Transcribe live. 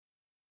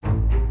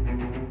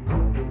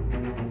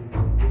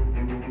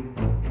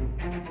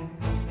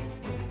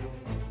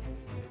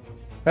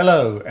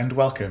Hello and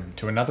welcome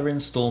to another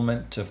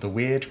installment of the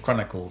Weird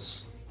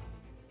Chronicles.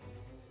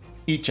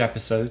 Each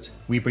episode,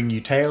 we bring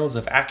you tales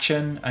of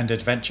action and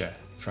adventure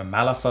from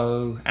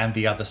Malifaux and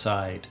the other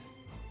side.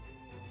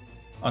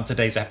 On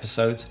today's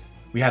episode,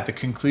 we have the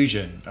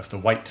conclusion of the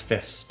White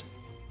Fist.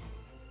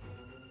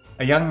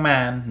 A young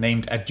man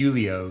named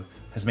Adulio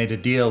has made a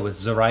deal with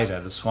Zoraida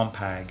the Swamp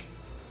Hag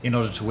in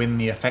order to win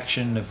the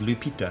affection of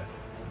Lupita,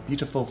 a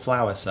beautiful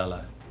flower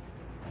seller.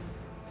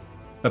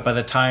 But by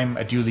the time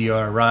Adulio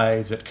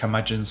arrives at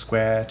Curmudgeon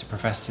Square to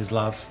profess his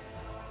love,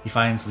 he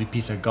finds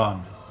Lupita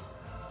gone,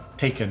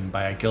 taken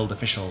by a guild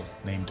official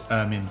named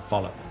Ermin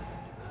Follop.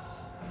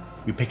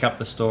 We pick up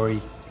the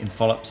story in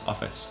Follop's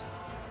office.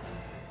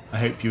 I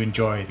hope you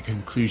enjoy the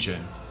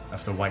conclusion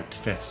of the White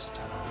Fist.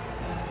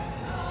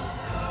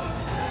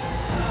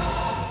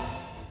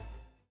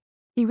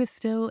 He was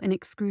still in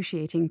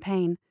excruciating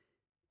pain.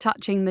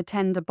 Touching the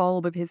tender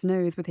bulb of his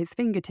nose with his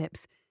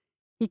fingertips,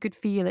 he could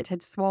feel it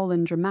had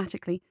swollen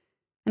dramatically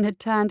and had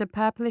turned a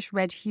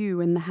purplish-red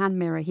hue in the hand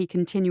mirror he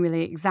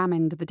continually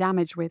examined the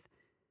damage with.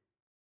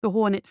 The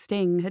hornet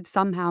sting had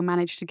somehow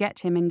managed to get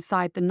him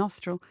inside the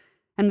nostril,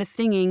 and the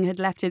stinging had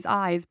left his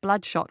eyes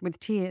bloodshot with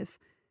tears.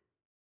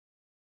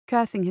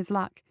 Cursing his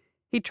luck,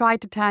 he tried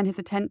to turn his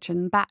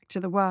attention back to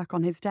the work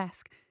on his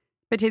desk,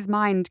 but his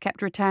mind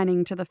kept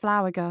returning to the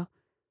flower girl.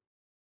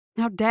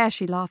 How dare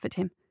she laugh at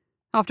him,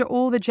 after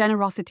all the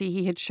generosity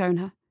he had shown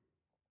her?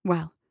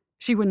 Well,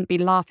 she wouldn't be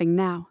laughing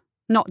now,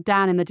 not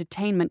down in the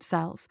detainment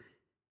cells.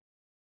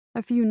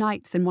 A few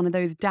nights in one of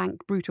those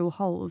dank, brutal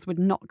holes would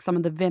knock some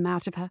of the vim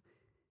out of her.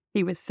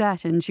 He was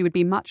certain she would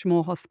be much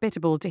more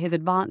hospitable to his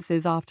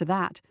advances after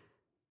that.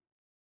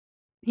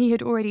 He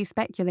had already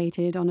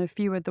speculated on a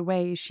few of the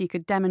ways she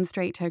could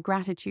demonstrate her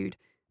gratitude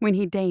when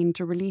he deigned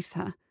to release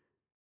her.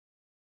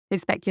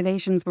 His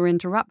speculations were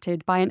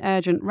interrupted by an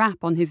urgent rap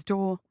on his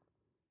door.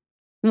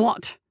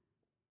 "What?"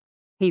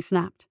 he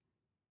snapped.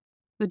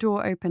 The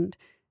door opened,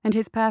 and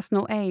his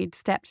personal aide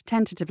stepped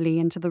tentatively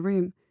into the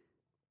room.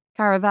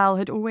 Caravel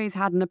had always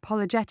had an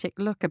apologetic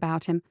look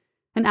about him,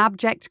 an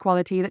abject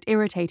quality that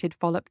irritated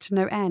Follop to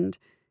no end.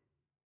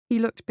 He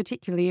looked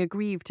particularly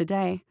aggrieved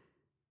today.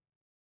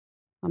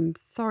 "I'm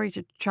sorry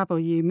to trouble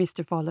you,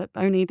 Mr. Follop,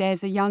 only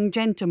there's a young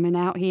gentleman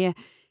out here,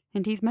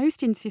 and he's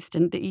most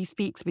insistent that he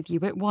speaks with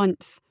you at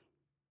once."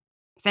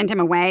 "Send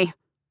him away,"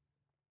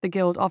 the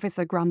guild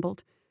officer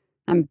grumbled.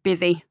 "I'm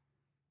busy."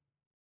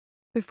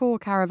 Before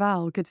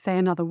Caravel could say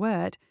another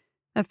word,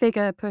 a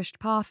figure pushed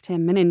past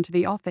him and into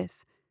the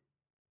office.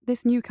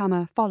 This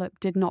newcomer Follop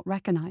did not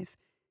recognize.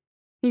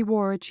 He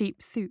wore a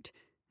cheap suit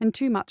and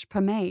too much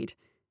pomade,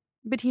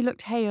 but he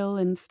looked hale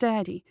and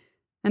sturdy,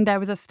 and there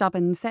was a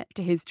stubborn set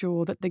to his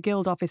jaw that the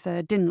guild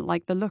officer didn't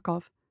like the look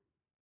of.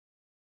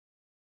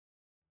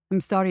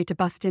 "I'm sorry to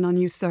bust in on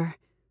you, sir,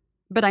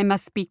 but I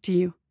must speak to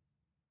you,"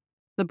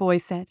 the boy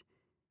said.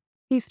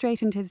 He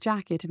straightened his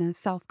jacket in a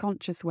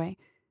self-conscious way,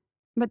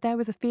 but there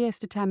was a fierce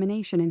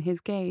determination in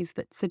his gaze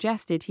that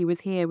suggested he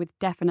was here with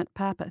definite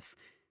purpose.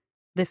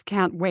 "This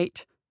can't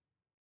wait."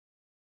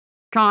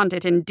 "Can't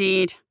it,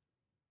 indeed?"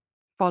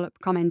 Follop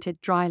commented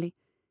dryly.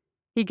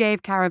 He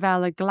gave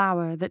Caravel a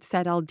glower that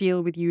said, "I'll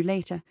deal with you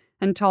later,"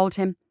 and told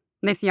him,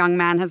 "This young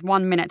man has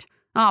 1 minute,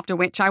 after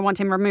which I want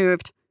him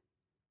removed."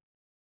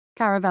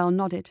 Caravel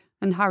nodded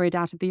and hurried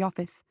out of the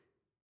office.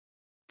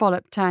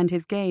 Follop turned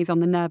his gaze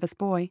on the nervous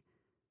boy.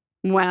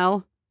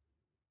 "Well?"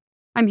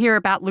 "I'm here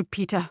about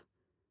Lupita,"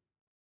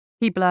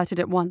 he blurted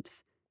at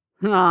once.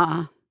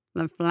 "Ah,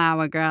 the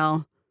flower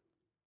girl."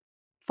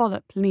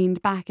 Follop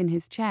leaned back in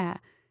his chair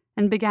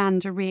and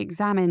began to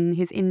re-examine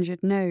his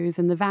injured nose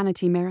in the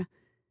vanity mirror.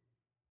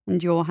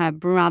 "And you're her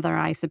brother,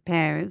 I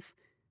suppose?"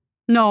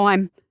 "No,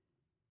 I'm—"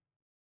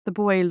 The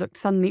boy looked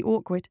suddenly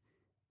awkward.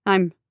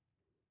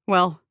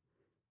 Well,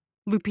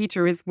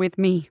 Lupita is with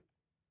me.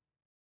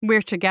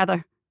 We're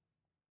together."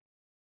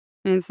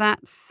 "Is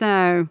that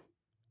so?"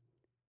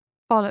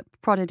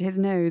 Follop prodded his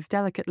nose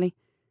delicately.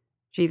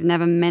 "She's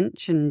never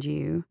mentioned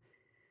you.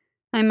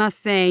 I must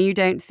say you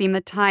don't seem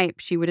the type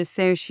she would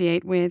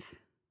associate with."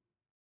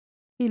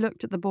 He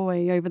looked at the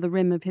boy over the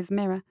rim of his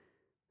mirror.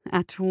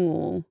 "At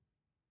all."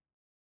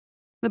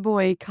 The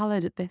boy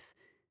coloured at this,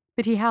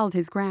 but he held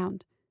his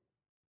ground.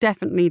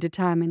 Definitely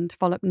determined,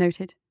 Follop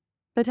noted,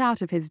 but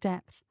out of his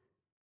depth.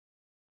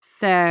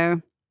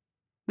 "So,"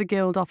 the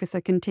guild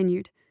officer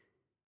continued,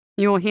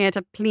 "you're here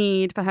to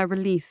plead for her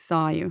release,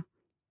 are you?"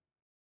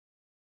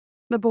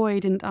 The boy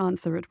didn't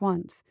answer at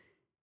once.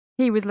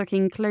 He was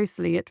looking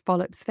closely at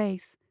Follop's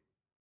face.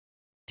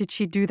 "Did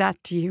she do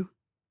that to you?"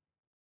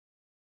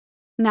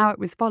 Now it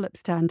was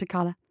Follop's turn to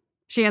colour.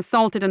 "She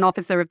assaulted an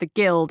officer of the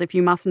guild, if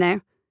you must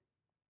know."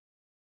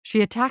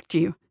 "She attacked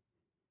you?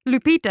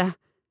 Lupita?"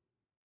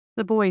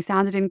 The boy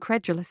sounded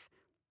incredulous.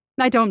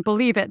 "I don't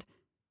believe it."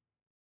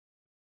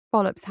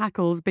 Follop's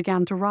hackles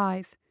began to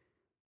rise.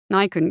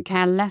 "I couldn't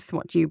care less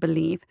what you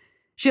believe.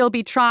 She'll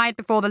be tried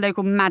before the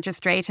local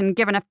magistrate and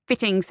given a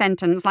fitting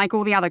sentence like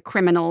all the other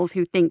criminals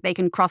who think they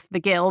can cross the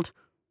guild."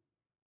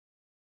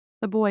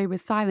 The boy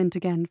was silent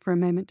again for a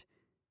moment,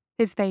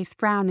 his face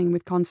frowning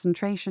with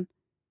concentration.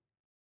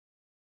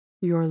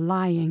 "You're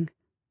lying,"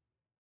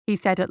 he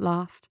said at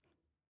last.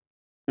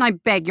 "I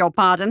beg your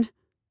pardon,"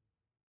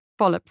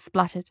 Follop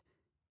spluttered.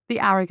 The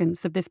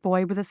arrogance of this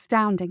boy was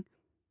astounding.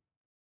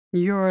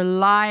 "You're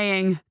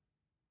lying,"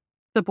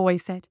 the boy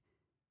said,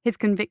 his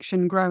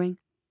conviction growing.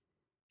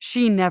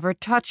 "She never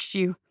touched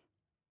you.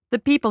 The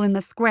people in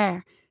the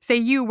square say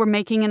you were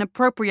making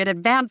inappropriate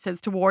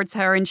advances towards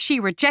her and she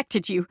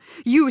rejected you.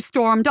 You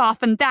stormed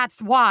off and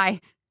that's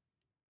why."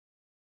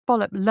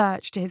 Follop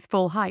lurched to his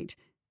full height,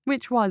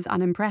 which was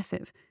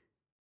unimpressive.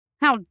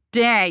 "How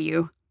dare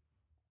you?"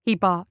 he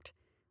barked.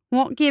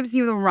 "What gives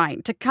you the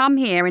right to come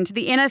here into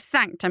the inner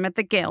sanctum of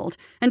the guild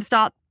and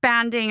start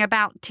bandying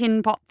about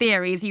tin pot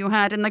theories you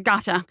heard in the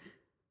gutter?"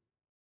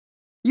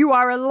 "You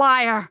are a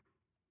liar!"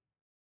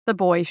 the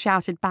boy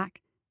shouted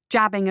back,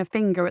 jabbing a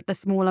finger at the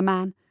smaller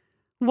man.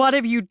 "What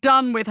have you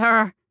done with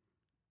her?"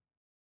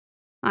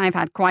 "I've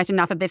had quite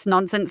enough of this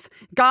nonsense.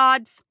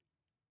 Guards!"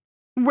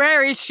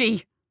 "Where is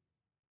she?"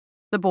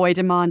 the boy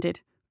demanded.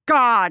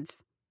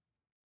 "Guards!"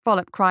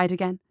 Follop cried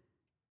again.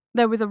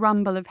 There was a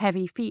rumble of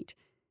heavy feet,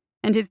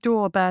 and his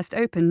door burst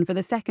open for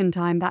the second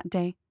time that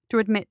day to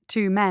admit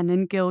 2 men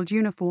in guild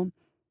uniform.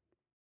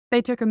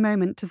 They took a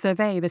moment to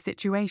survey the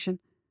situation.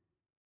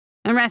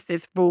 "Arrest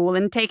this fool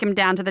and take him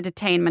down to the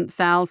detainment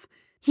cells.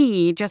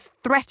 He just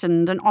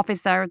threatened an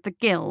officer of the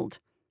guild."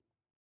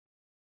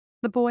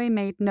 The boy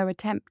made no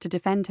attempt to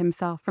defend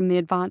himself from the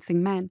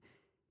advancing men,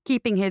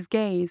 keeping his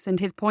gaze and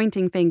his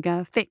pointing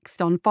finger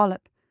fixed on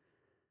Follop.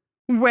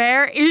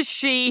 "Where is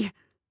she?"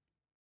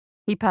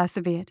 he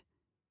persevered.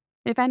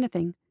 If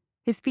anything,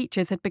 his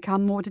features had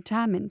become more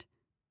determined.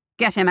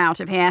 "Get him out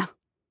of here,"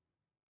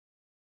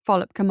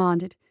 Follop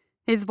commanded,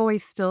 his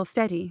voice still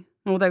steady,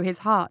 although his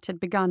heart had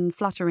begun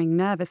fluttering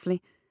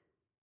nervously.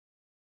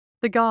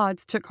 The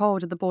guards took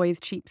hold of the boy's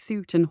cheap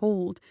suit and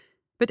hauled,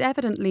 but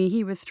evidently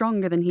he was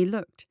stronger than he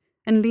looked,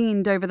 and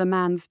leaned over the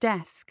man's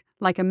desk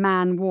like a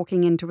man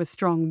walking into a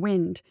strong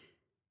wind.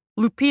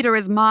 "Lupita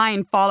is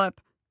mine,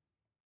 Follop,"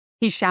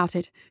 he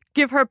shouted.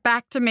 "Give her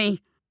back to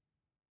me."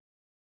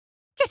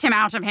 "Get him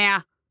out of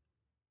here,"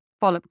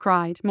 Follop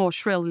cried, more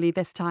shrilly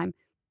this time.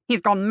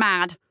 "He's gone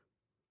mad."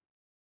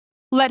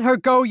 "Let her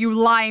go, you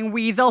lying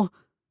weasel!"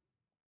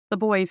 The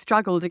boy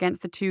struggled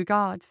against the 2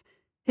 guards.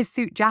 His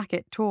suit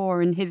jacket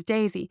tore and his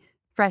daisy,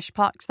 fresh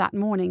plucked that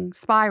morning,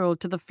 spiraled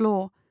to the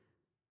floor.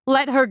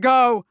 "Let her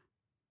go!"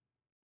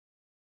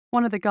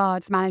 One of the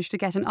guards managed to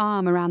get an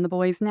arm around the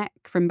boy's neck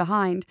from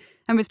behind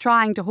and was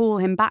trying to haul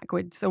him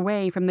backwards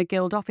away from the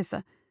guild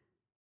officer.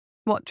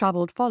 What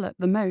troubled Follop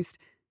the most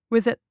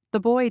was that the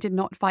boy did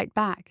not fight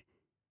back.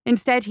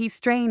 Instead, he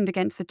strained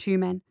against the 2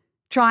 men,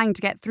 trying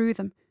to get through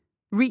them,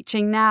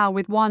 reaching now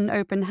with one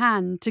open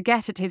hand to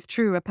get at his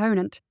true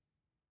opponent.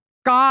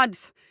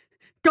 "Guards!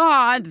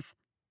 Guards!"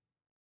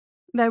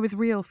 There was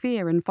real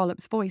fear in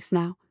Follop's voice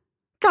now.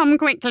 "Come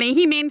quickly,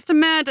 he means to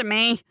murder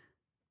me."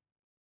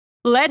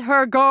 "Let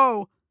her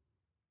go!"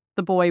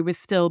 The boy was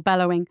still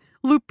bellowing.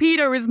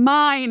 "Lupita is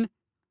mine!"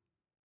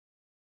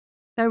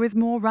 There was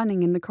more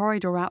running in the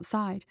corridor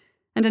outside,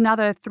 and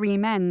another 3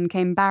 men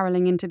came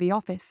barreling into the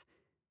office.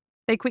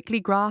 They quickly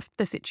grasped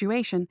the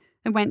situation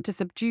and went to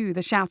subdue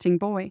the shouting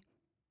boy.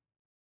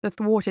 The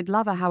thwarted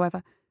lover,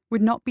 however,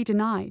 would not be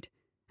denied,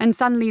 and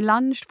suddenly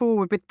lunged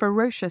forward with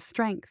ferocious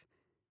strength.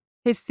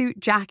 His suit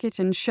jacket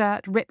and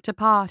shirt ripped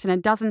apart in a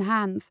dozen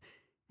hands,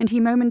 and he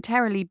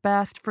momentarily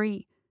burst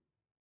free.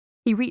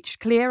 He reached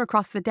clear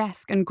across the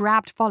desk and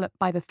grabbed Follop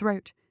by the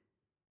throat.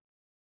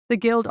 The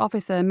guild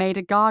officer made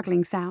a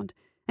gargling sound,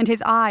 and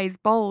his eyes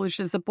bulged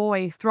as the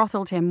boy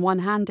throttled him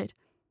one-handed.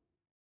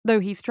 Though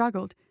he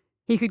struggled,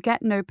 he could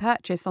get no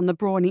purchase on the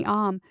brawny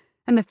arm,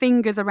 and the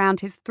fingers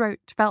around his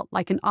throat felt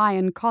like an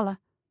iron collar.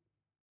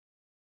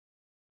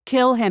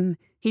 "Kill him,"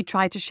 he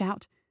tried to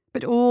shout,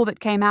 but all that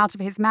came out of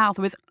his mouth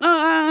was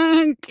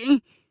 "Ugh!"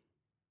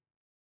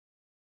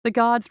 The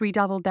guards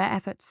redoubled their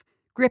efforts,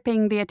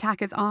 gripping the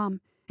attacker's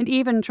arm, and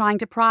even trying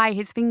to pry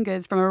his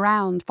fingers from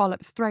around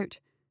Follop's throat,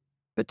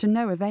 but to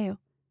no avail.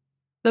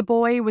 The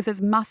boy was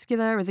as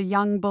muscular as a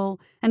young bull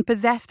and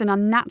possessed an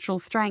unnatural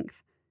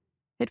strength.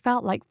 It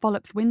felt like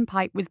Follop's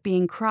windpipe was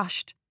being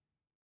crushed.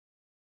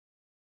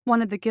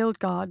 One of the guild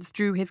guards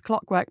drew his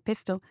clockwork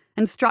pistol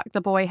and struck the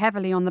boy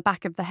heavily on the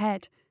back of the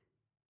head.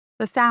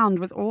 The sound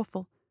was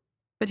awful,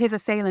 but his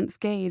assailant's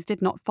gaze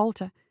did not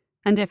falter,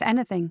 and if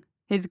anything,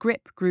 his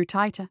grip grew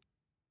tighter.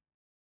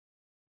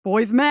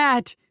 "Boy's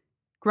mad!"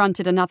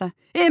 grunted another.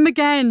 "Him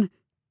again!"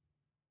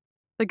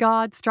 The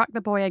guard struck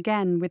the boy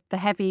again with the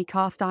heavy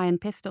cast-iron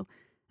pistol,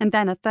 and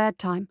then a 3rd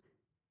time.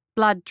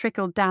 Blood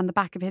trickled down the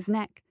back of his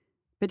neck,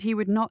 but he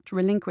would not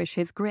relinquish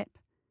his grip.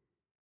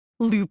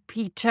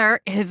 "Lupita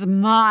is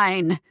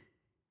mine!"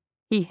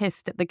 he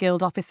hissed at the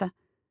guild officer.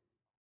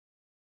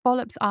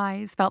 Follop's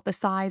eyes felt the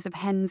size of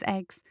hen's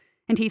eggs,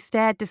 and he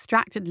stared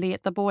distractedly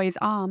at the boy's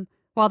arm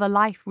while the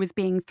life was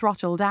being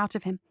throttled out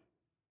of him.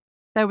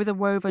 There was a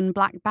woven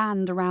black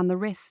band around the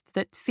wrist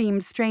that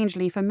seemed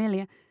strangely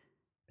familiar,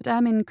 but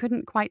Ermin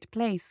couldn't quite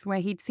place where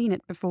he'd seen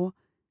it before.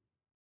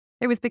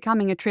 It was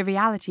becoming a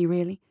triviality,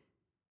 really.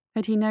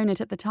 Had he known it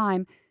at the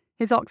time,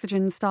 His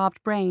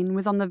oxygen-starved brain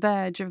was on the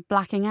verge of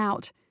blacking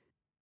out.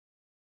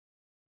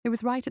 It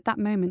was right at that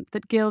moment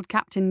that Guild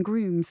Captain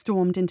Groom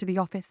stormed into the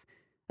office,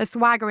 a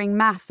swaggering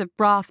mass of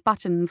brass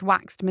buttons,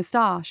 waxed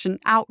moustache, and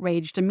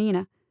outraged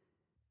demeanour.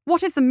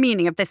 "What is the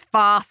meaning of this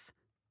farce?"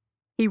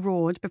 he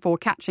roared before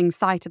catching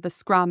sight of the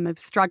scrum of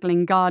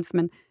struggling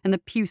guardsmen and the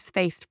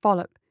puce-faced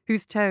Follop,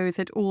 whose toes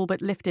had all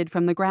but lifted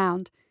from the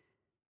ground.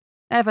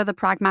 Ever the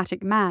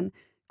pragmatic man,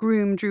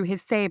 Groom drew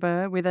his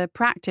sabre with a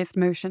practised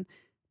motion,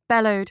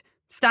 bellowed,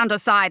 "Stand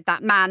aside,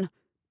 that man!"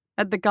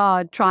 at the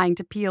guard trying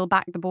to peel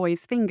back the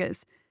boy's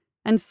fingers,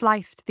 and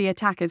sliced the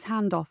attacker's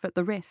hand off at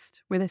the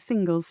wrist with a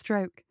single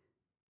stroke.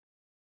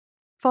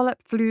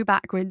 Follop flew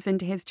backwards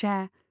into his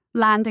chair,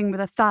 landing with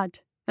a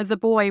thud as the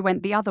boy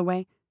went the other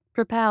way,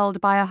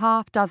 propelled by a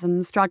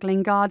half-dozen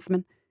struggling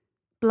guardsmen.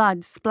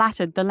 Blood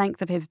splattered the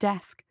length of his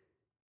desk.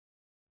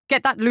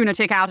 "Get that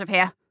lunatic out of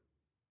here,"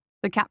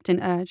 the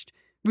captain urged,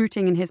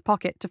 rooting in his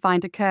pocket to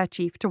find a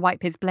kerchief to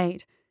wipe his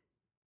blade.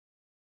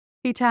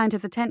 He turned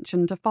his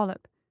attention to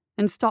Follop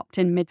and stopped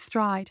in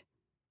mid-stride.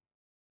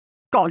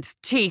 "God's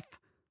teeth!"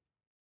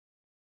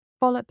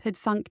 Follop had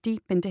sunk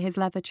deep into his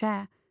leather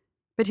chair,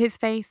 but his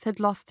face had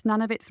lost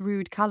none of its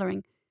rude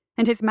colouring,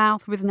 and his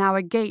mouth was now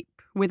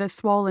agape with a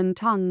swollen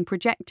tongue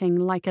projecting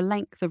like a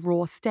length of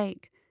raw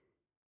steak.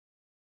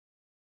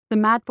 The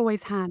mad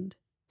boy's hand,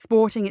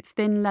 sporting its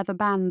thin leather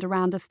band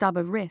around a stub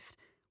of wrist,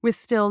 was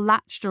still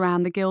latched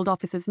around the guild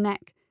officer's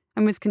neck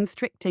and was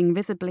constricting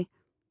visibly.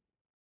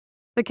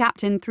 The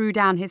captain threw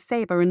down his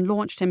sabre and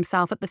launched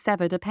himself at the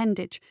severed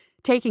appendage,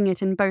 taking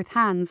it in both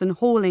hands and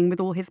hauling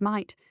with all his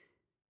might.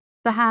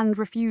 The hand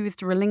refused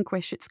to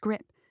relinquish its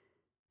grip,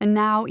 and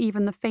now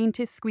even the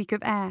faintest squeak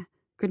of air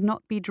could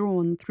not be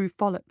drawn through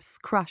Follop's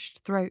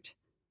crushed throat.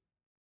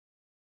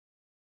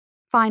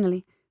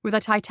 Finally, with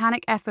a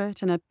titanic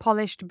effort and a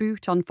polished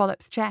boot on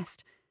Follop's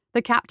chest,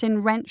 the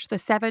captain wrenched the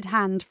severed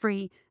hand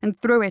free and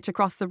threw it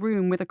across the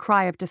room with a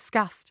cry of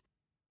disgust.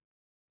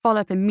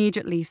 Follop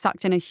immediately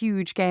sucked in a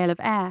huge gale of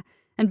air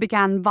and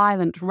began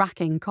violent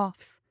racking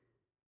coughs.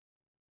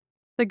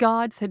 The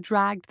guards had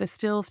dragged the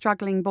still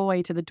struggling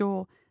boy to the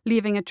door,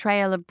 leaving a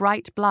trail of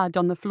bright blood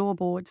on the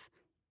floorboards.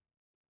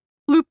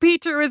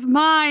 "Lupita is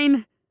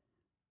mine!"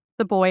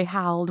 the boy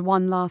howled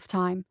one last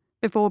time,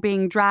 before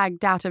being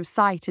dragged out of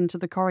sight into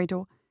the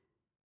corridor.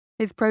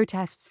 His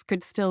protests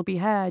could still be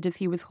heard as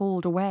he was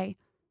hauled away.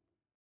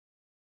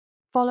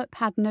 Follop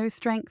had no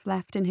strength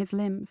left in his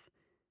limbs,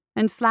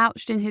 and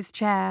slouched in his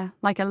chair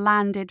like a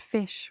landed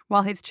fish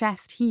while his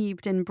chest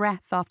heaved in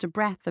breath after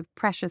breath of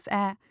precious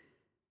air.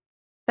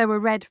 There were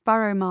red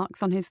furrow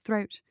marks on his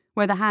throat,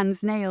 where the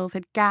hand's nails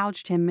had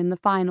gouged him in the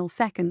final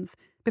seconds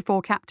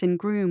before Captain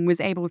Groom was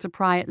able to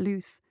pry it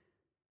loose.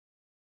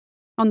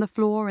 On the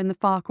floor in the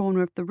far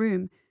corner of the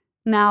room,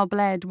 now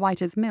bled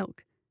white as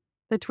milk,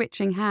 the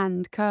twitching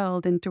hand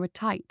curled into a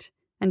tight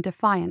and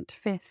defiant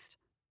fist.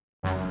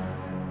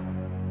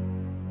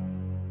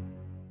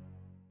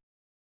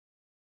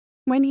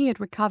 When he had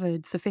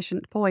recovered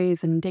sufficient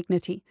poise and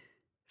dignity,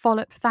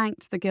 Follop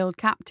thanked the guild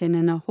captain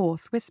in a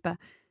hoarse whisper,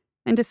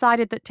 and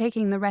decided that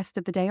taking the rest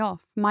of the day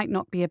off might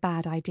not be a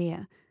bad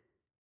idea.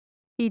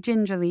 He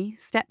gingerly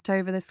stepped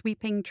over the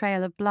sweeping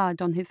trail of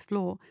blood on his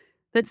floor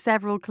that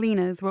several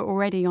cleaners were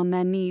already on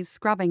their knees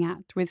scrubbing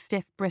at with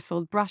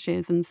stiff-bristled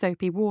brushes and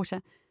soapy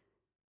water.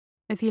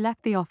 As he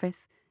left the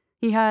office,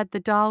 he heard the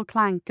dull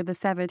clank of the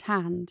severed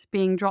hand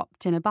being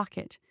dropped in a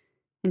bucket,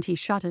 and he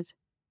shuddered.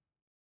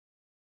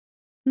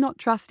 Not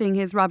trusting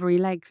his rubbery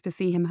legs to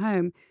see him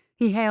home,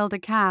 he hailed a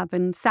cab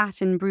and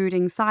sat in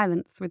brooding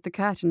silence with the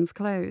curtains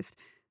closed,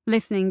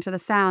 listening to the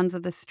sounds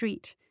of the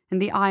street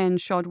and the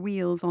iron-shod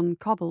wheels on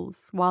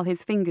cobbles while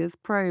his fingers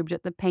probed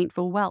at the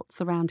painful welts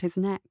around his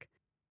neck.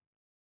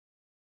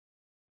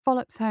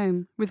 Follop's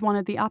home was one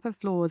of the upper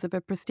floors of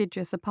a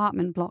prestigious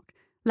apartment block,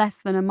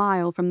 less than a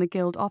mile from the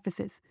guild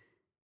offices.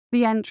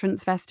 The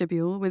entrance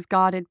vestibule was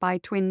guarded by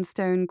twin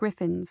stone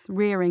griffins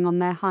rearing on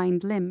their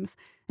hind limbs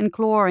and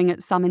clawing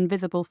at some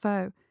invisible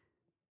foe.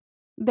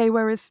 They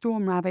were as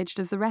storm-ravaged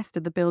as the rest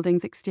of the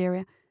building's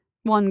exterior.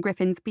 One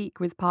griffin's beak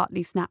was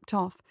partly snapped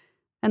off,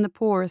 and the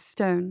porous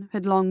stone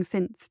had long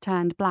since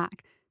turned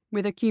black,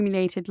 with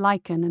accumulated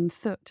lichen and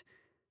soot.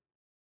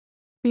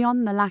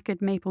 Beyond the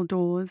lacquered maple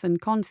doors and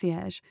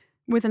concierge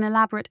was an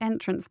elaborate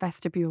entrance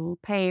vestibule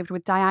paved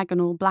with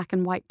diagonal black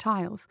and white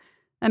tiles,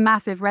 a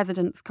massive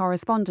residence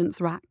correspondence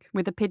rack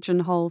with a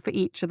pigeonhole for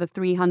each of the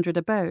 300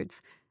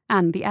 abodes,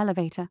 and the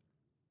elevator.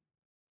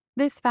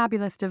 This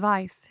fabulous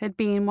device had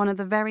been one of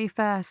the very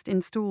first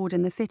installed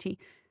in the city,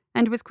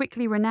 and was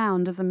quickly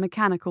renowned as a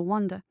mechanical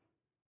wonder.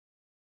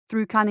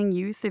 Through cunning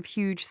use of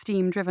huge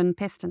steam-driven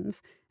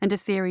pistons and a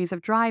series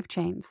of drive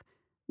chains,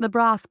 the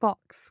brass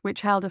box, which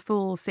held a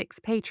full 6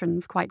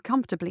 patrons quite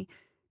comfortably,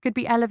 could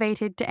be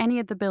elevated to any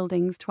of the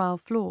building's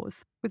 12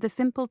 floors with the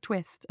simple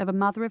twist of a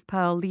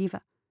mother-of-pearl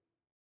lever.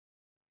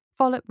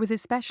 Follop was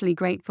especially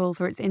grateful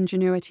for its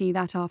ingenuity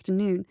that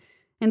afternoon,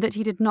 in that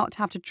he did not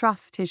have to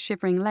trust his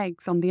shivering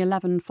legs on the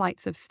 11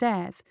 flights of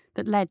stairs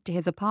that led to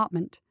his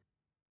apartment.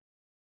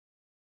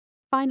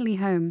 Finally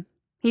home,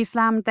 He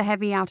slammed the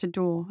heavy outer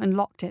door and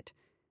locked it,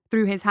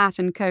 threw his hat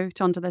and coat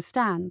onto the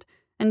stand,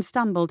 and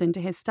stumbled into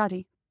his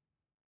study.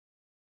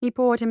 He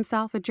poured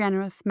himself a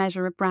generous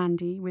measure of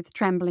brandy with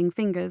trembling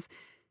fingers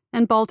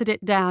and bolted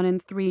it down in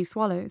 3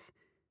 swallows.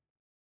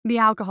 The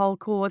alcohol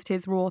caused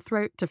his raw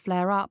throat to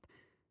flare up,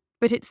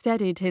 but it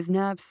steadied his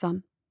nerves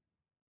some.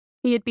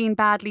 He had been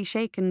badly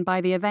shaken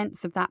by the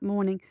events of that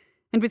morning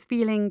and was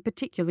feeling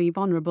particularly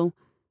vulnerable.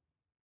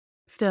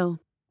 Still,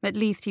 at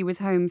least he was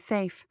home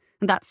safe,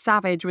 and that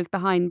savage was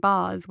behind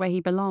bars where he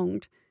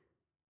belonged.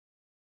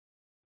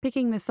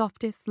 Picking the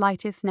softest,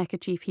 lightest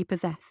neckerchief he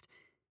possessed,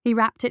 he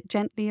wrapped it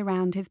gently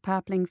around his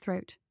purpling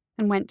throat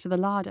and went to the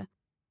larder.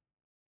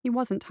 He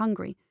wasn't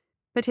hungry,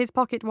 but his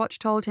pocket watch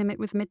told him it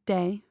was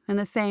midday, and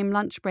the same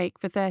lunch break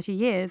for 30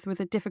 years was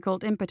a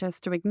difficult impetus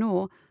to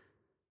ignore.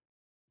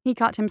 He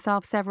cut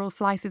himself several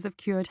slices of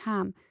cured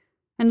ham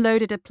and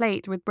loaded a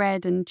plate with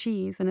bread and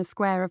cheese and a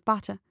square of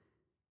butter.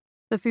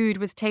 The food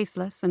was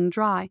tasteless and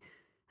dry,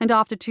 and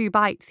after 2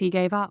 bites he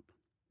gave up,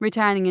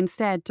 returning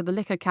instead to the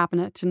liquor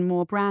cabinet and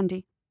more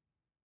brandy.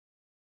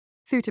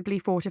 Suitably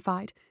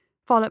fortified,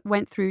 Follop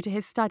went through to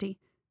his study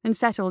and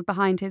settled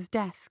behind his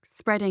desk,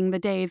 spreading the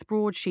day's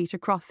broadsheet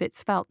across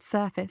its felt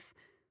surface.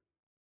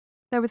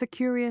 There was a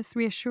curious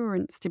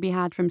reassurance to be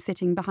had from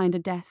sitting behind a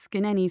desk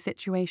in any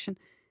situation.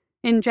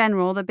 In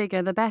general, the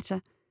bigger the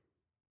better.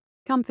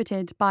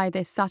 Comforted by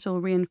this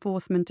subtle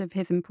reinforcement of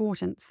his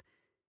importance,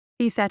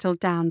 he settled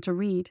down to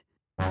read.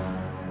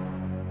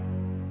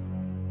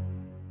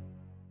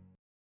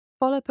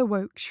 Follop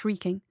awoke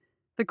shrieking.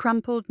 The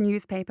crumpled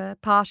newspaper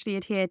partially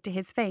adhered to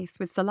his face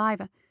with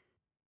saliva.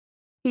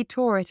 He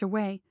tore it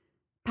away,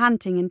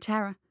 panting in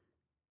terror.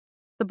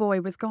 The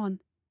boy was gone.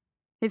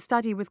 His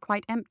study was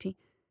quite empty,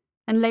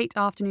 and late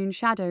afternoon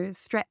shadows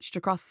stretched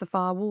across the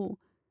far wall.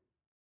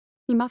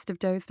 He must have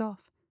dozed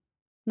off.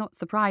 Not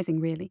surprising,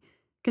 really,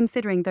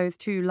 considering those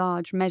 2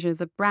 large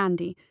measures of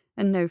brandy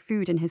and no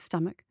food in his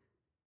stomach.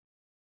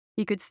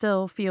 He could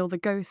still feel the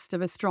ghost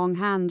of a strong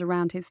hand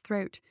around his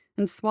throat,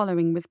 and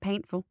swallowing was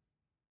painful.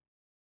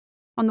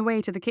 On the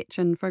way to the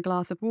kitchen for a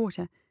glass of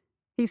water,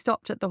 he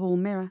stopped at the hall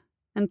mirror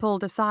and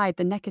pulled aside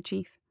the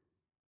neckerchief.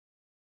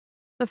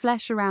 The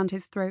flesh around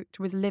his throat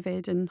was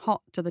livid and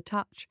hot to the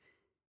touch.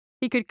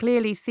 He could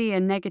clearly see a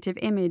negative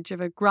image of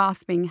a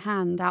grasping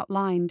hand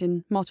outlined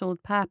in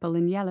mottled purple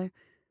and yellow.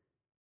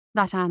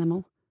 That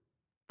animal.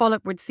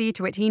 Follop would see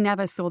to it he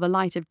never saw the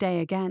light of day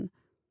again.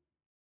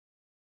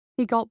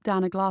 He gulped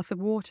down a glass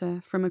of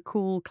water from a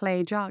cool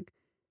clay jug.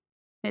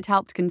 It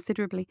helped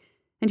considerably,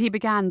 and he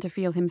began to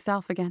feel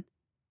himself again.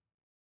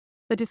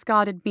 The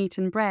discarded meat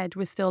and bread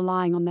was still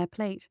lying on their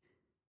plate.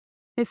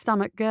 His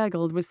stomach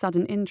gurgled with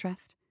sudden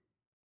interest.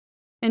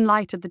 In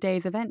light of the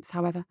day's events,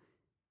 however,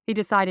 he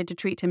decided to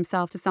treat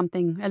himself to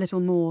something a little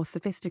more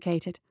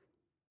sophisticated.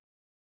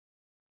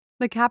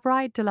 The cab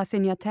ride to La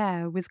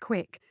Signataire was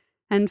quick,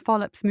 and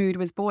Follop's mood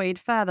was buoyed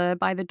further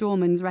by the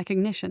doorman's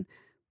recognition,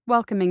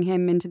 welcoming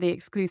him into the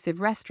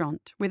exclusive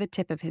restaurant with a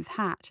tip of his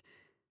hat.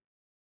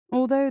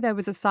 Although there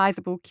was a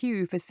sizable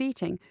queue for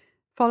seating,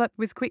 Follop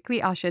was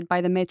quickly ushered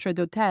by the maître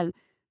d'hôtel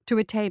to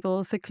a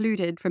table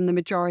secluded from the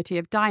majority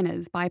of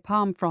diners by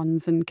palm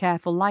fronds and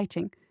careful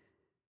lighting.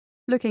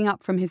 Looking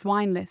up from his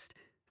wine list,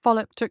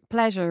 Follop took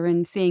pleasure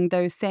in seeing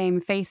those same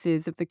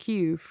faces of the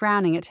queue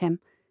frowning at him.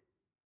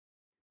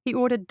 He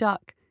ordered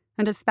duck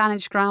and a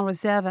Spanish Grand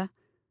Reserva,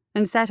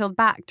 and settled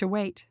back to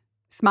wait,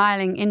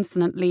 smiling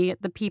insolently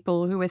at the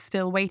people who were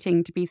still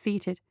waiting to be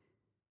seated.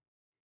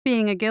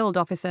 Being a guild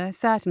officer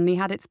certainly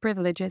had its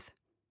privileges.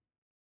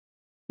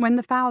 When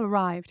the fowl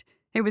arrived,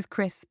 it was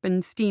crisp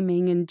and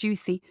steaming and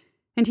juicy,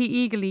 and he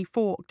eagerly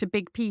forked a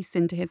big piece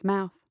into his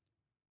mouth.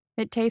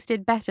 It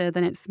tasted better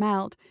than it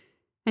smelled,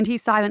 and he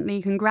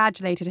silently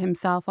congratulated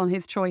himself on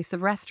his choice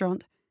of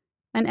restaurant,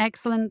 an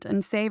excellent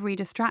and savoury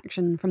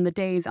distraction from the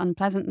day's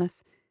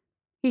unpleasantness.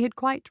 He had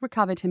quite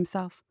recovered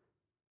himself.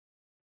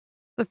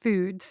 The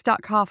food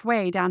stuck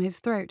halfway down his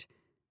throat.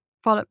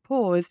 Follop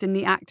paused in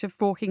the act of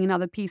forking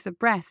another piece of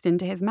breast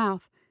into his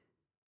mouth.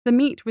 The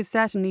meat was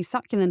certainly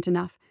succulent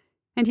enough,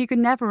 and he could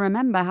never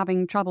remember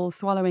having trouble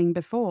swallowing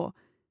before.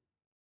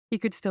 He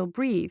could still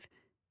breathe,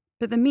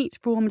 but the meat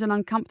formed an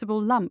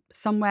uncomfortable lump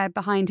somewhere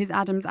behind his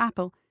Adam's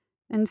apple,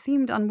 and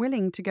seemed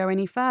unwilling to go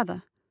any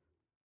further.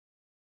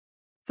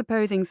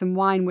 Supposing some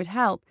wine would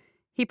help,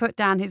 he put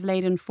down his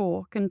laden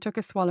fork and took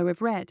a swallow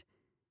of red.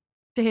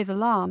 To his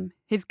alarm,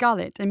 his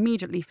gullet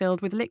immediately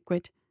filled with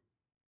liquid.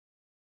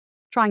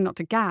 Trying not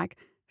to gag,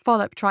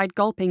 Follop tried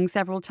gulping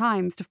several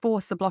times to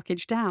force the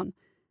blockage down.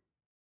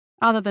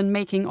 Other than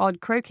making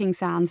odd croaking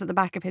sounds at the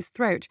back of his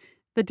throat,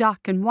 the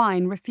duck and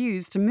wine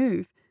refused to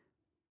move.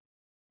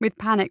 With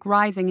panic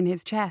rising in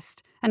his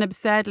chest and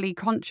absurdly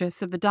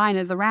conscious of the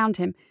diners around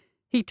him,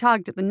 he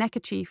tugged at the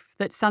neckerchief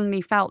that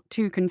suddenly felt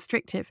too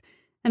constrictive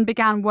and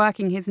began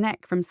working his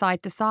neck from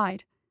side to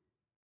side.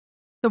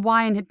 The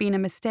wine had been a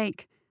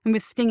mistake and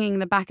was stinging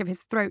the back of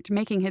his throat,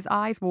 making his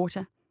eyes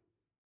water.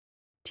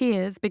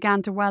 Tears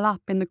began to well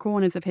up in the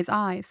corners of his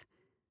eyes.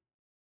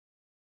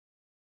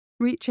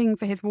 Reaching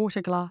for his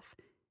water glass,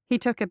 he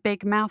took a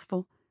big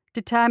mouthful,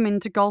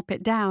 determined to gulp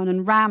it down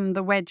and ram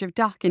the wedge of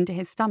duck into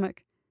his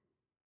stomach.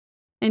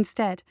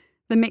 Instead,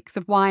 the mix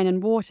of wine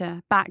and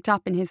water backed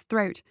up in his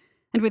throat,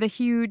 and with a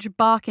huge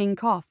barking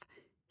cough,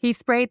 he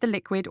sprayed the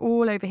liquid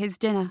all over his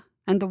dinner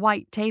and the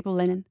white table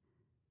linen.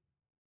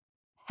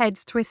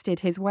 Heads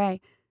twisted his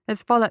way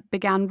as Follop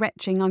began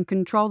retching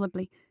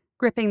uncontrollably,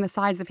 gripping the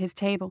sides of his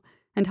table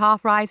and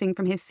half rising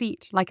from his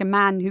seat like a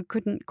man who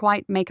couldn't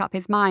quite make up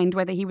his mind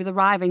whether he was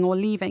arriving or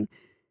leaving.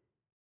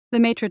 The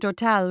maître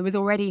d'hôtel was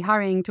already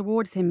hurrying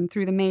towards him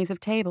through the maze of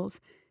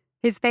tables,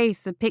 his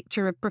face a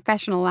picture of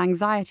professional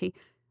anxiety,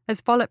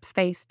 as Follop's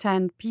face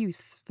turned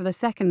puce for the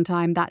second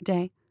time that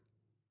day.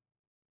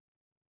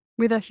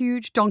 With a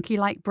huge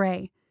donkey-like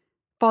bray,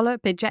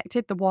 Follop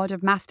ejected the wad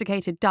of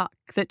masticated duck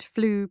that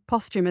flew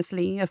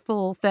posthumously a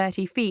full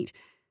 30 feet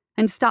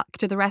and stuck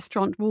to the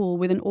restaurant wall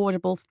with an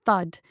audible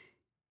thud.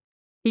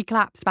 He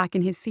collapsed back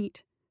in his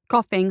seat,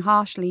 coughing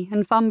harshly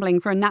and fumbling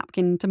for a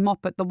napkin to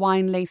mop at the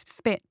wine-laced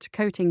spit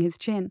coating his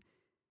chin.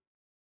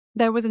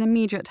 There was an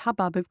immediate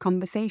hubbub of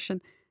conversation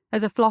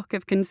as a flock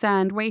of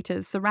concerned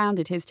waiters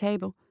surrounded his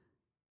table.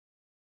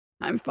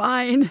 I'm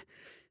fine,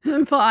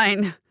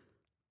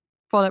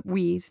 Follop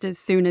wheezed as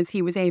soon as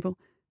he was able,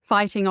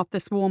 fighting off the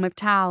swarm of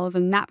towels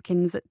and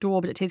napkins that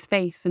daubed at his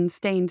face and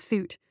stained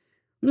suit.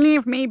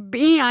 Leave me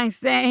be, I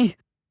say.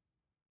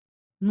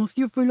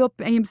 Monsieur Follop,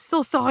 I am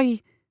so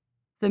sorry,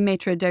 the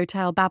maître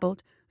d'hôtel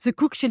babbled. The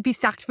cook shall be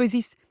sacked for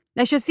this.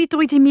 I shall see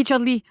to it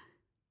immediately.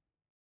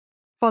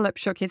 Follop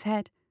shook his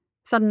head,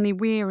 suddenly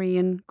weary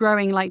and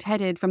growing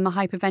lightheaded from the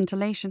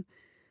hyperventilation.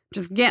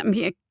 Just get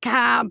me a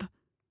cab,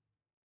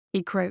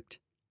 he croaked.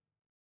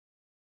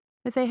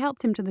 As they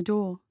helped him to the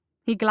door,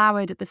 he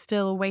glowered at the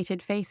still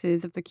weighted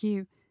faces of the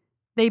queue.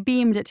 They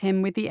beamed at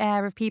him with the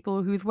air of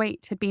people whose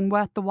wait had been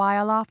worth the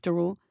while after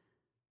all.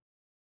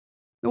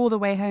 All the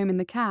way home in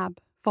the cab,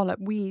 Follop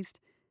wheezed.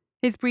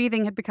 His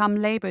breathing had become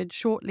laboured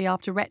shortly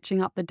after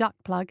retching up the duck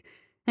plug,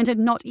 and had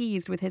not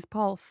eased with his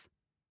pulse.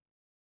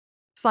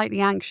 Slightly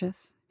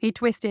anxious, he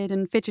twisted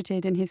and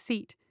fidgeted in his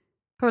seat,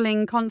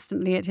 pulling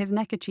constantly at his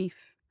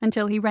neckerchief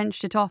until he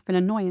wrenched it off in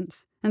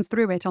annoyance and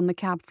threw it on the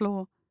cab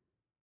floor.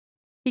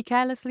 He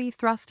carelessly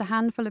thrust a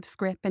handful of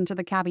scrip into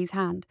the cabbie's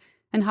hand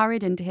and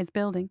hurried into his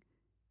building.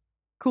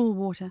 Cool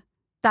water,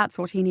 that's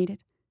what he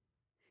needed.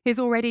 His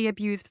already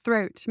abused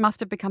throat must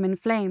have become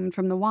inflamed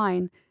from the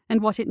wine,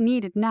 and what it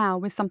needed now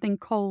was something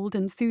cold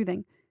and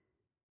soothing.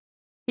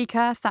 He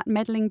cursed that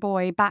meddling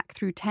boy back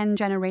through 10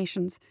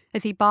 generations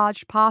as he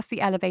barged past the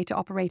elevator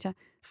operator,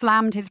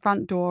 slammed his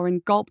front door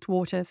and gulped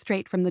water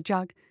straight from the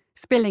jug,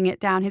 spilling it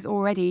down his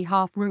already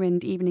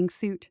half-ruined evening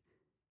suit.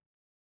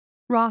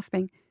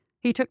 Rasping,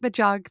 he took the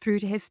jug through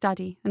to his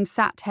study and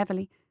sat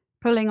heavily,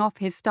 pulling off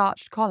his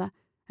starched collar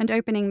and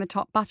opening the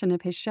top button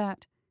of his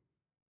shirt.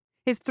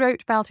 His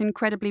throat felt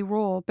incredibly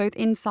raw, both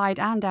inside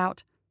and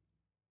out.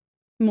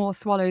 More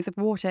swallows of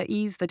water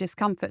eased the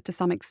discomfort to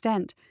some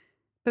extent,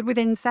 but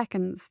within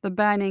seconds the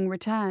burning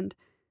returned,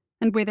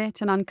 and with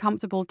it an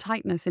uncomfortable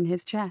tightness in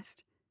his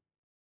chest.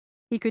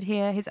 He could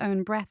hear his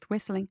own breath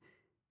whistling,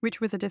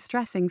 which was a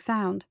distressing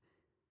sound.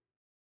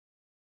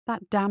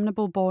 That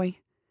damnable boy.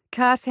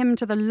 Curse him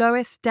to the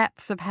lowest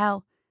depths of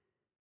hell.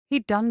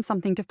 He'd done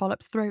something to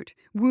Follop's throat,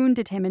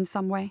 wounded him in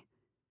some way.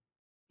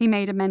 He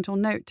made a mental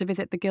note to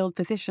visit the guild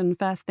physician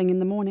first thing in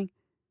the morning.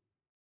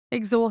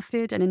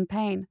 Exhausted and in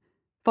pain,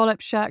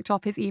 Follop shirked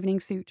off his evening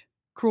suit,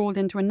 crawled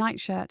into a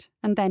nightshirt,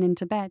 and then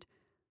into bed,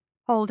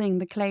 holding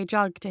the clay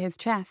jug to his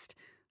chest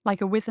like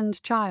a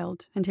wizened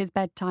child and his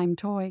bedtime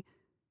toy.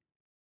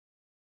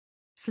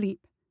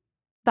 Sleep.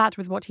 That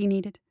was what he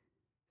needed.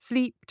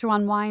 Sleep to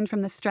unwind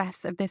from the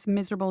stress of this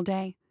miserable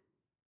day.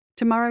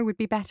 Tomorrow would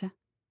be better.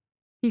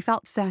 He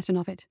felt certain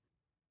of it.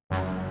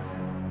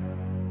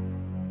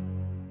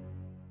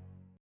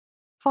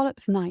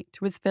 Follop's night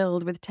was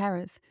filled with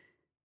terrors.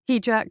 He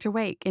jerked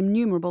awake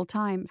innumerable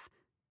times,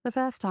 the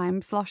first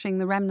time sloshing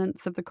the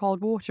remnants of the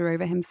cold water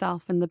over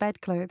himself and the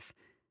bedclothes,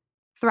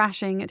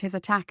 thrashing at his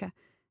attacker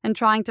and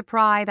trying to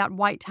pry that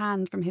white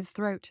hand from his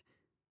throat.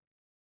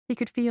 He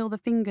could feel the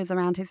fingers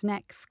around his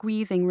neck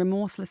squeezing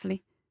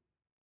remorselessly.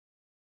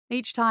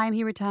 Each time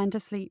he returned to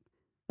sleep,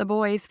 the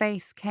boy's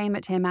face came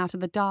at him out of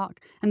the dark,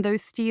 and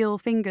those steel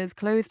fingers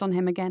closed on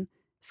him again,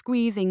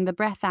 squeezing the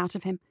breath out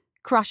of him,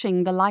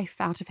 crushing the life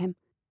out of him.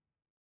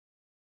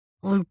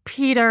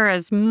 "Lupita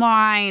is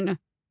mine,"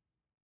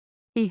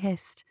 he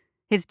hissed,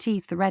 his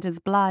teeth red as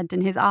blood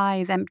and his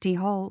eyes empty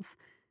holes.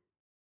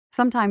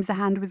 Sometimes the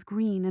hand was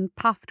green and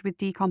puffed with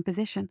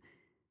decomposition.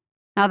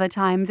 Other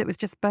times it was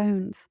just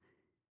bones.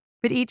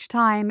 But each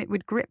time it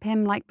would grip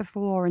him like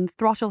before and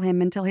throttle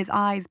him until his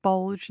eyes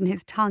bulged and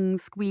his tongue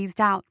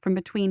squeezed out from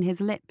between his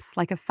lips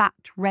like a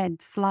fat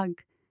red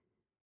slug.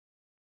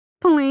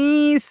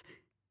 "Please,"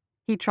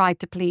 he tried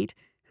to plead.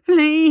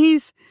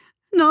 "Please,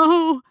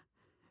 no,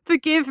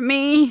 forgive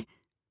me."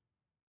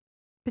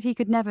 But he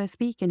could never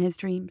speak in his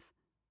dreams.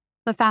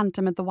 The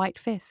phantom of the white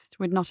fist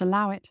would not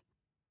allow it.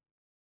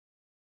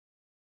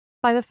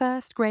 By the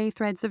first grey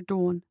threads of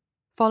dawn,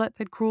 Follop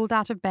had crawled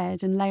out of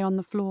bed and lay on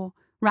the floor,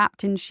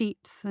 wrapped in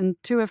sheets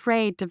and too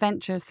afraid to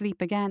venture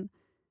sleep again.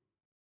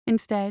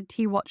 Instead,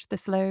 he watched the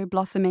slow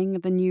blossoming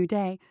of the new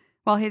day,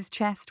 while his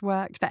chest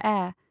worked for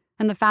air,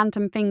 and the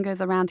phantom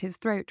fingers around his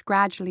throat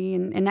gradually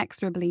and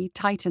inexorably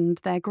tightened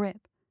their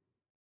grip.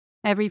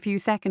 Every few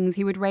seconds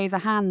he would raise a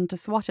hand to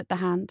swat at the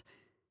hand,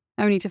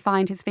 only to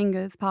find his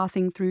fingers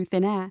passing through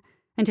thin air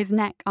and his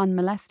neck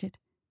unmolested.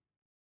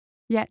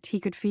 Yet he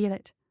could feel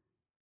it.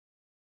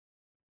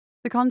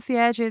 The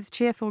concierge's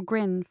cheerful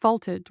grin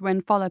faltered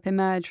when Follop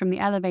emerged from the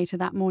elevator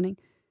that morning.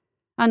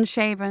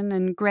 Unshaven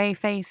and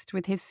grey-faced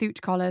with his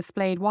suit collar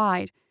splayed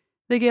wide,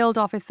 the guild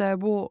officer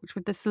walked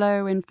with the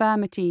slow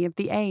infirmity of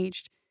the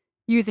aged,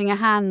 using a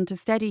hand to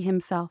steady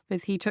himself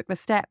as he took the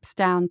steps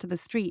down to the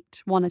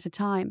street one at a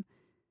time.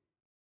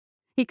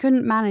 He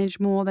couldn't manage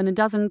more than a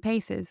dozen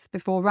paces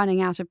before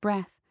running out of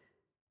breath,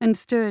 and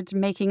stood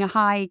making a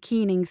high,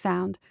 keening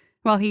sound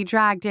while he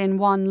dragged in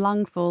one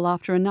lungful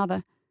after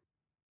another.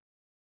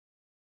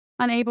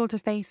 Unable to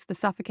face the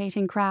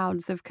suffocating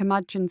crowds of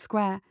Curmudgeon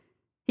Square,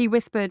 he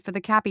whispered for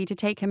the cabbie to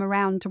take him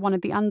around to one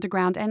of the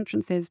underground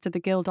entrances to the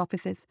guild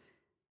offices,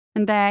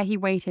 and there he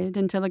waited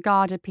until a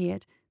guard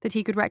appeared that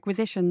he could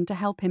requisition to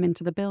help him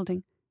into the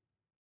building.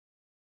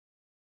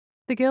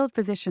 The guild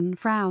physician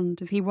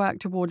frowned as he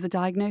worked towards a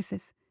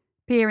diagnosis,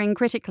 peering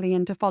critically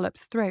into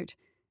Follop's throat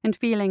and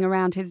feeling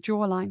around his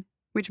jawline,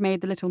 which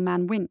made the little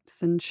man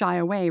wince and shy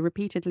away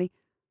repeatedly.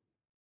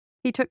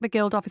 He took the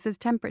guild officer's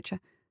temperature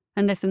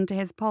and listened to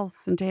his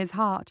pulse and to his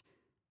heart,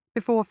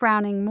 before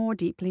frowning more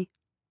deeply.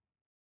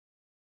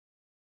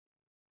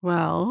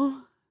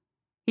 "Well,"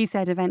 he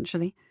said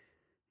eventually,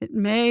 "it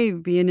may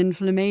be an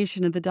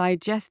inflammation of the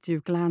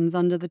digestive glands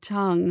under the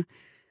tongue.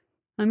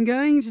 I'm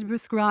going to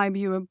prescribe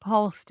you a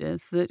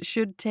poultice that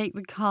should take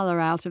the colour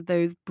out of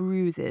those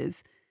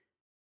bruises."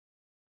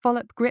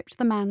 Follop gripped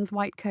the man's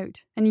white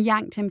coat and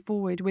yanked him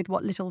forward with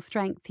what little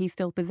strength he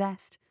still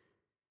possessed.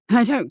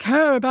 "I don't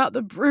care about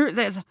the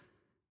bruises,"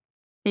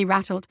 he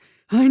rattled.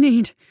 "I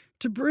need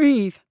to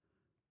breathe."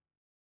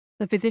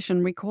 The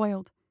physician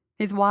recoiled,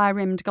 his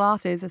wire-rimmed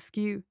glasses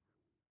askew.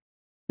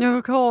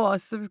 Of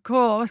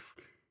course.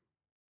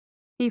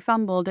 He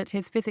fumbled at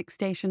his physics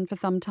station for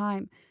some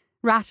time,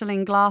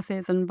 rattling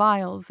glasses and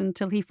vials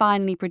until he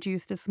finally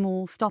produced a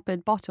small,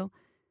 stoppered bottle.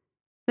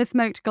 The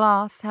smoked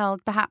glass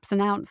held perhaps an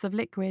ounce of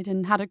liquid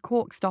and had a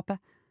cork stopper.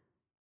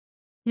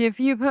 "If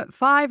you put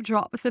 5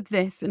 drops of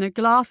this in a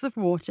glass of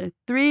water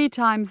 3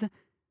 times..."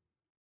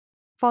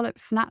 Follop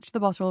snatched the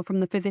bottle from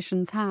the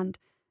physician's hand,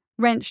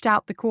 wrenched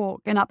out the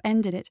cork and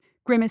upended it,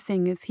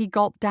 grimacing as he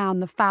gulped down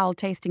the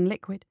foul-tasting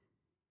liquid.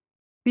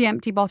 The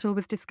empty bottle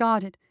was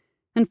discarded,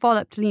 and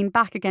Follop leaned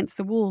back against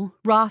the wall,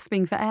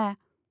 rasping for air.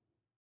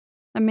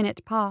 A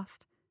minute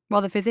passed,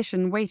 while the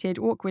physician waited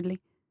awkwardly.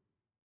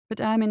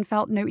 But Ermin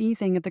felt no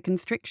easing of the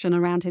constriction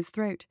around his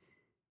throat.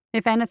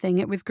 If anything,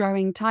 it was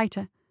growing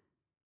tighter.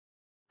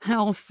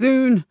 "How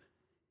soon?"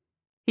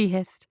 he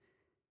hissed.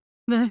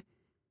 The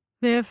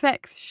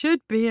effects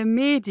should be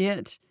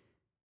immediate,"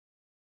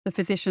 the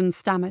physician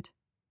stammered.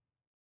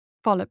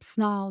 Follop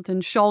snarled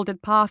and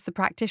shouldered past the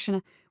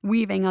practitioner,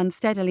 weaving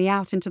unsteadily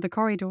out into the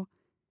corridor.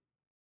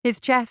 His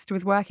chest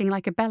was working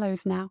like a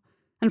bellows now,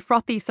 and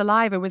frothy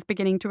saliva was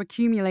beginning to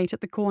accumulate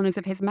at the corners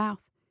of his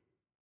mouth.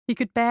 He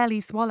could barely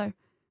swallow,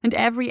 and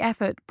every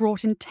effort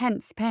brought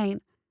intense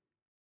pain.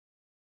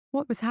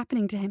 What was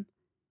happening to him?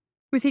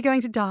 Was he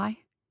going to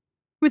die?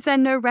 Was there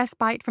no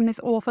respite from this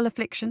awful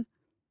affliction?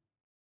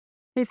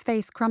 His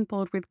face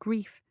crumpled with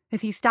grief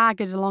as he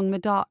staggered along the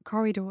dark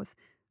corridors,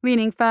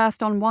 leaning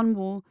first on one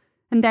wall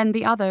and then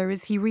the other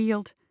as he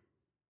reeled.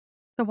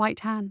 The white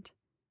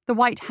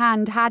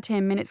hand had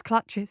him in its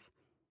clutches.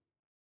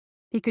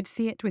 He could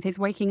see it with his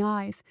waking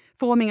eyes,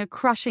 forming a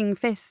crushing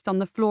fist on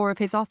the floor of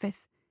his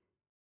office.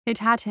 It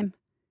had him,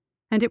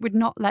 and it would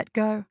not let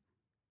go.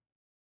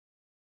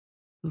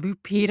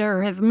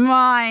 "Lupita is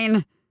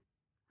mine!"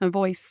 a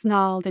voice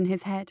snarled in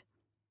his head.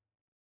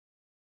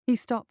 He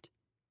stopped,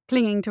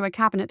 clinging to a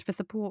cabinet for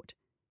support,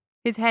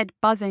 his head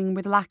buzzing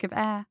with lack of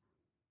air.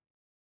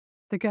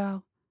 The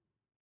girl.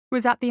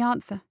 Was that the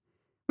answer?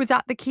 Was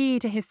that the key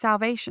to his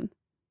salvation?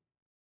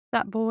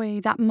 That boy,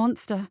 that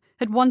monster,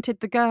 had wanted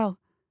the girl.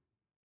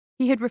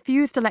 He had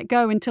refused to let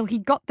go until he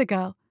got the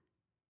girl.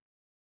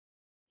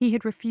 He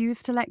had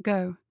refused to let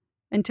go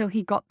until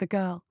he got the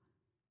girl.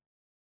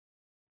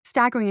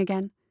 Staggering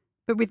again,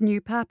 but with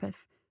new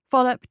purpose,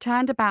 Follop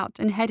turned about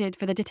and headed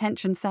for the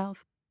detention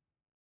cells.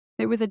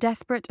 It was a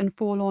desperate and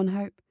forlorn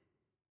hope,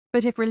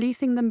 but if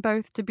releasing them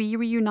both to be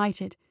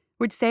reunited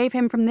would save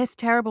him from this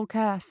terrible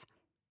curse,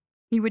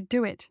 he would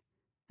do it,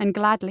 and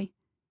gladly.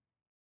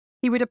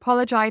 He would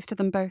apologize to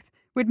them both,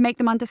 would make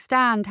them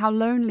understand how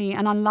lonely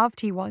and unloved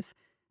he was,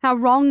 how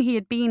wrong he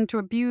had been to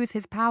abuse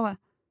his power.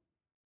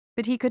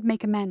 But he could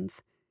make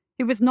amends.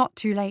 It was not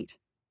too late.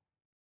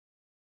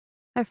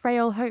 A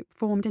frail hope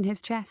formed in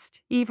his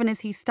chest, even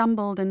as he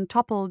stumbled and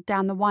toppled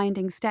down the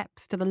winding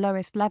steps to the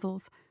lowest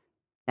levels,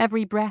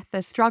 every breath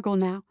a struggle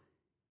now.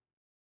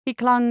 He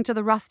clung to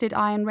the rusted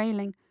iron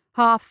railing,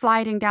 half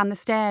sliding down the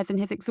stairs in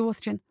his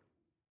exhaustion.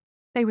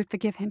 They would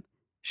forgive him.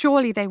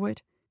 Surely they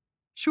would.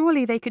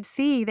 Surely they could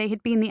see they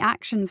had been the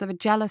actions of a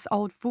jealous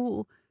old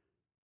fool.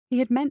 He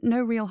had meant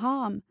no real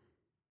harm.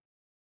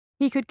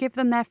 He could give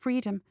them their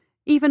freedom,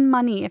 even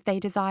money if they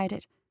desired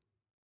it.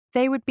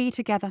 They would be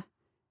together,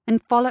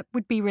 and Follop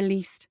would be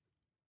released.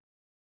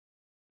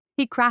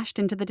 He crashed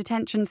into the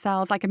detention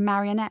cells like a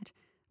marionette,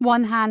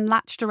 one hand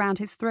latched around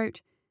his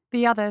throat,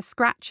 the other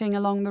scratching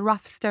along the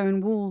rough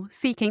stone wall,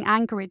 seeking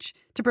anchorage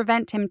to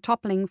prevent him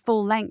toppling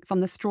full length on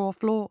the straw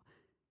floor.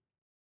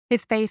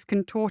 His face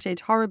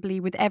contorted horribly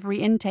with every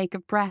intake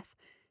of breath,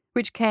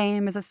 which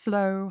came as a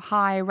slow,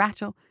 high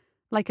rattle,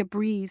 like a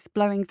breeze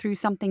blowing through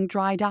something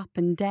dried up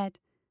and dead.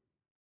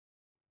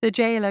 The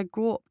jailer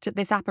gawped at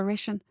this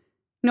apparition,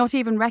 not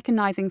even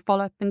recognizing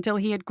Follop until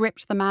he had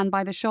gripped the man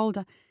by the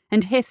shoulder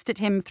and hissed at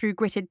him through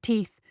gritted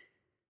teeth.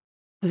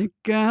 "The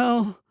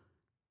girl,"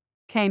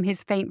 came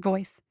his faint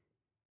voice.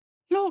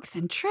 "Lorks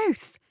and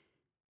truths,"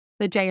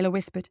 the jailer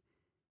whispered.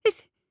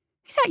 Is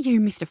that you,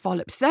 Mr.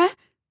 Follop, sir?"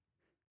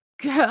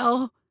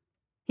 "Girl,"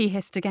 he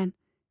hissed again,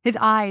 his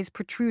eyes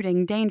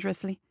protruding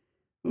dangerously.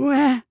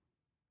 "Where?"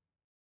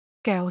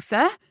 "Girl,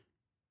 sir?"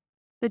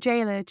 The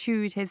jailer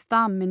chewed his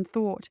thumb in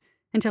thought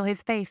until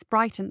his face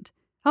brightened.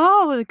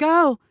 "Oh, the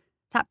girl!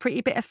 That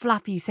pretty bit of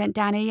fluff you sent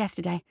down here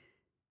yesterday.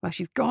 Well,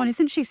 she's gone,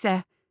 isn't she,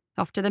 sir?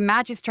 Off to the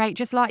magistrate,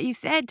 just like you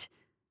said."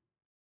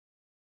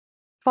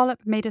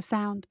 Follop made a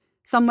sound,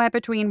 somewhere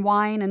between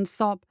whine and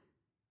sob.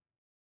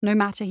 No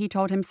matter, he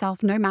told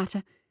himself, no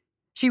matter.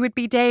 She would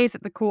be days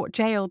at the court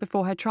jail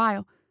before her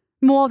trial,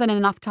 more than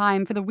enough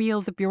time for the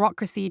wheels of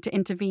bureaucracy to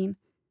intervene.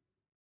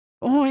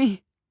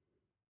 "Boy!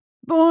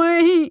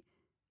 Boy!"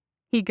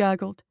 he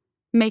gurgled,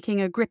 making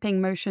a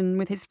gripping motion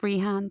with his free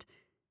hand.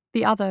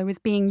 The other was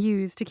being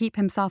used to keep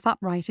himself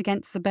upright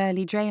against the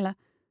burly jailer.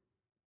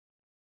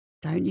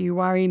 "Don't you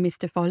worry,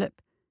 Mr.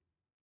 Follop,"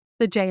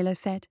 the jailer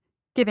said,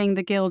 giving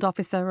the guild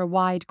officer a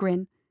wide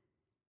grin.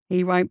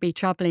 "He won't be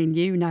troubling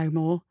you no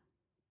more."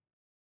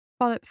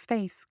 Follop's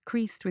face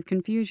creased with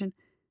confusion.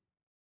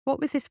 What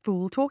was this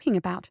fool talking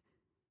about?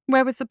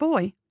 Where was the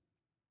boy?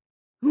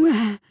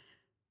 "Where?"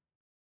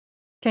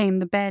 came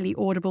the barely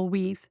audible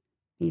wheeze.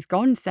 "He's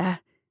gone, sir,"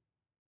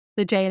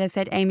 the jailer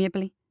said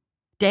amiably.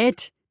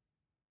 "Dead."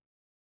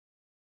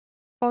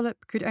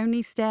 Follop could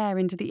only stare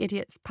into the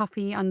idiot's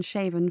puffy,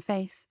 unshaven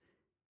face.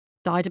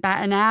 "Died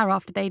about an hour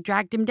after they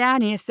dragged him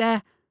down here,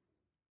 sir,"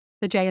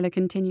 the jailer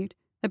continued,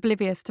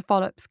 oblivious to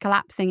Follop's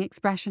collapsing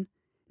expression.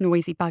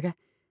 "Noisy bugger.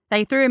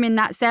 They threw him in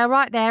that cell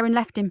right there and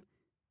left him.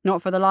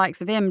 Not for the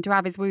likes of him to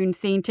have his wounds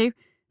seen to,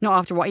 not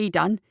after what he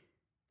done.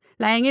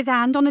 Laying his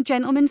hand on a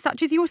gentleman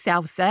such as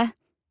yourself, sir.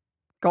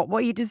 Got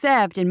what he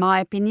deserved, in my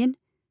opinion."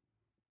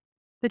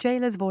 The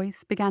jailer's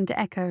voice began to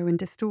echo and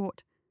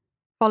distort.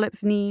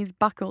 Follop's knees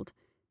buckled,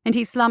 and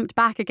he slumped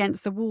back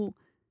against the wall,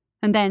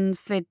 and then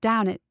slid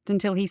down it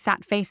until he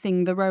sat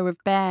facing the row of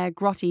bare,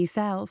 grotty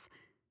cells.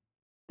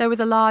 There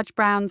was a large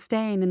brown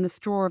stain in the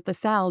straw of the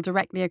cell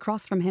directly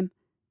across from him.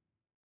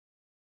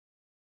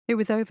 It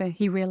was over,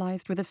 he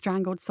realized with a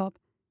strangled sob.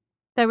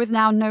 There was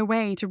now no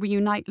way to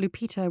reunite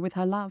Lupita with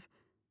her love.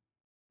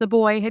 The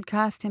boy had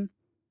cursed him.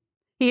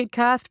 He had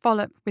cursed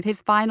Follop with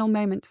his final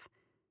moments,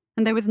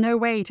 and there was no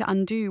way to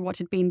undo what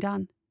had been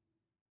done.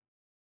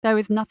 There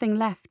was nothing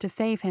left to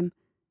save him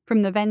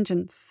from the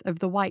vengeance of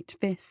the White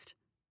Fist.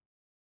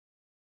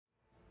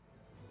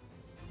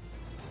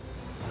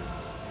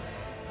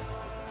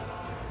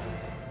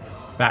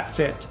 That's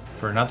it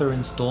for another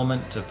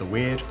installment of the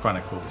Weird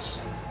Chronicles.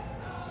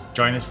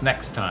 Join us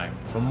next time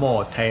for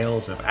more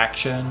tales of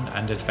action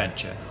and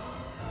adventure.